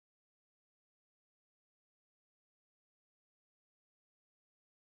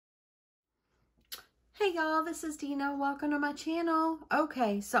Hey y'all, this is Dina. Welcome to my channel.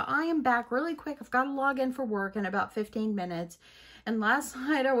 Okay, so I am back really quick. I've got to log in for work in about 15 minutes. And last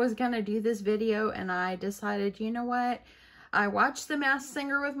night I was going to do this video and I decided, you know what? I watched The Masked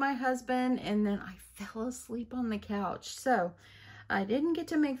Singer with my husband and then I fell asleep on the couch. So I didn't get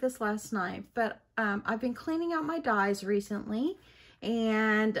to make this last night, but I've been cleaning out my dies recently.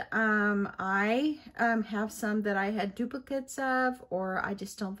 And I have some that I had duplicates of, or I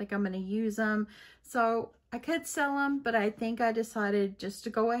just don't think I'm going to use them. So I could sell them, but I think I decided just to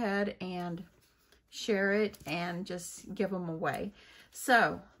go ahead and share it and just give them away.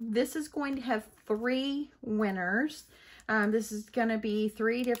 So this is going to have 3 winners. This is going to be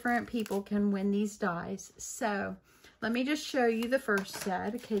 3 different people can win these dies. So let me just show you the first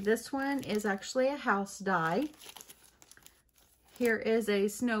set. Okay, this one is actually a house die. Here is a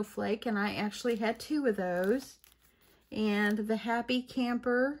snowflake, and I actually had 2 of those. And the happy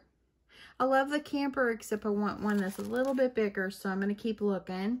camper. I love the camper, except I want one that's a little bit bigger, so I'm going to keep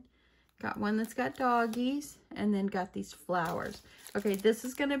looking. Got one that's got doggies, and then got these flowers. Okay, this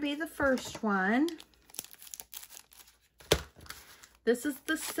is going to be the first one. This is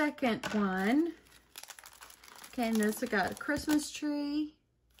the second one. Okay, and this I got a Christmas tree.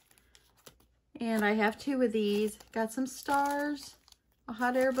 And I have 2 of these. Got some stars, a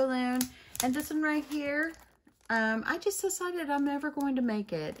hot air balloon, and this one right here. I just decided I'm never going to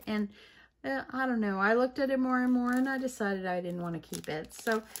make it. And I don't know. I looked at it more and more and I decided I didn't want to keep it.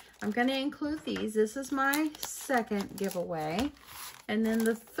 So I'm going to include these. This is my second giveaway. And then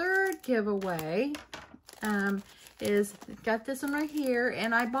the third giveaway is got this one right here.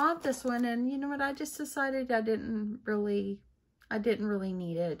 And I bought this one and you know what? I just decided I didn't really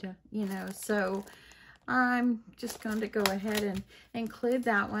need it, you know, so I'm just going to go ahead and include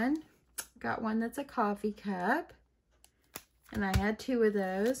that one. Got one that's a coffee cup, and I had 2 of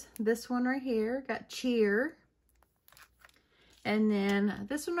those. This one right here, got cheer. And then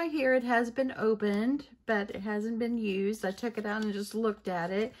this one right here, it has been opened, but it hasn't been used. I took it out and just looked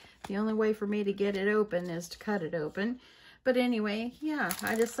at it. The only way for me to get it open is to cut it open. But anyway, yeah,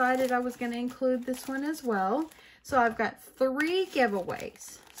 I decided I was going to include this one as well. So I've got 3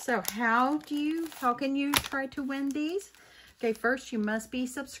 giveaways. So how can you try to win these? Okay, first you must be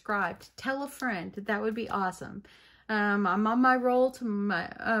subscribed. Tell a friend. That would be awesome. I'm on my road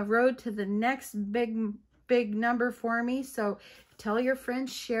to the next big number for me. So tell your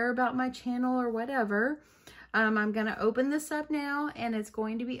friends, share about my channel or whatever. I'm going to open this up now, and it's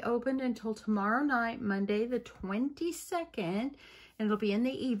going to be opened until tomorrow night, Monday the 22nd. And it'll be in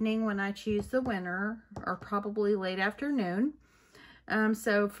the evening when I choose the winner, or probably late afternoon.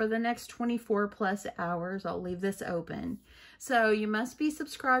 So for the next 24 plus hours, I'll leave this open. So you must be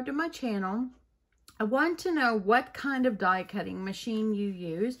subscribed to my channel. I want to know what kind of die cutting machine you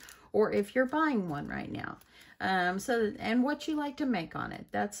use, or if you're buying one right now. And what you like to make on it.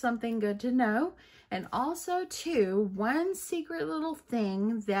 That's something good to know. And also, too, one secret little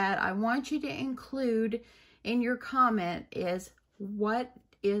thing that I want you to include in your comment is, what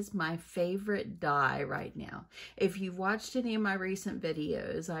is my favorite die right now? If you've watched any of my recent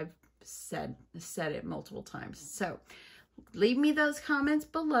videos, I've said it multiple times. So leave me those comments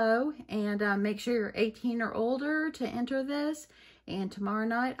below, and make sure you're 18 or older to enter this. And tomorrow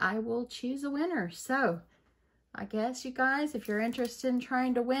night, I will choose a winner. So I guess, you guys, if you're interested in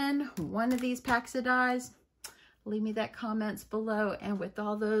trying to win one of these packs of dies, leave me that comments below. And with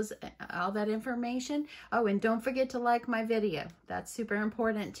all that information, oh, and don't forget to like my video. That's super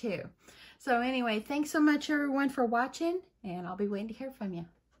important too. So anyway, thanks so much everyone for watching, and I'll be waiting to hear from you.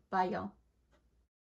 Bye, y'all.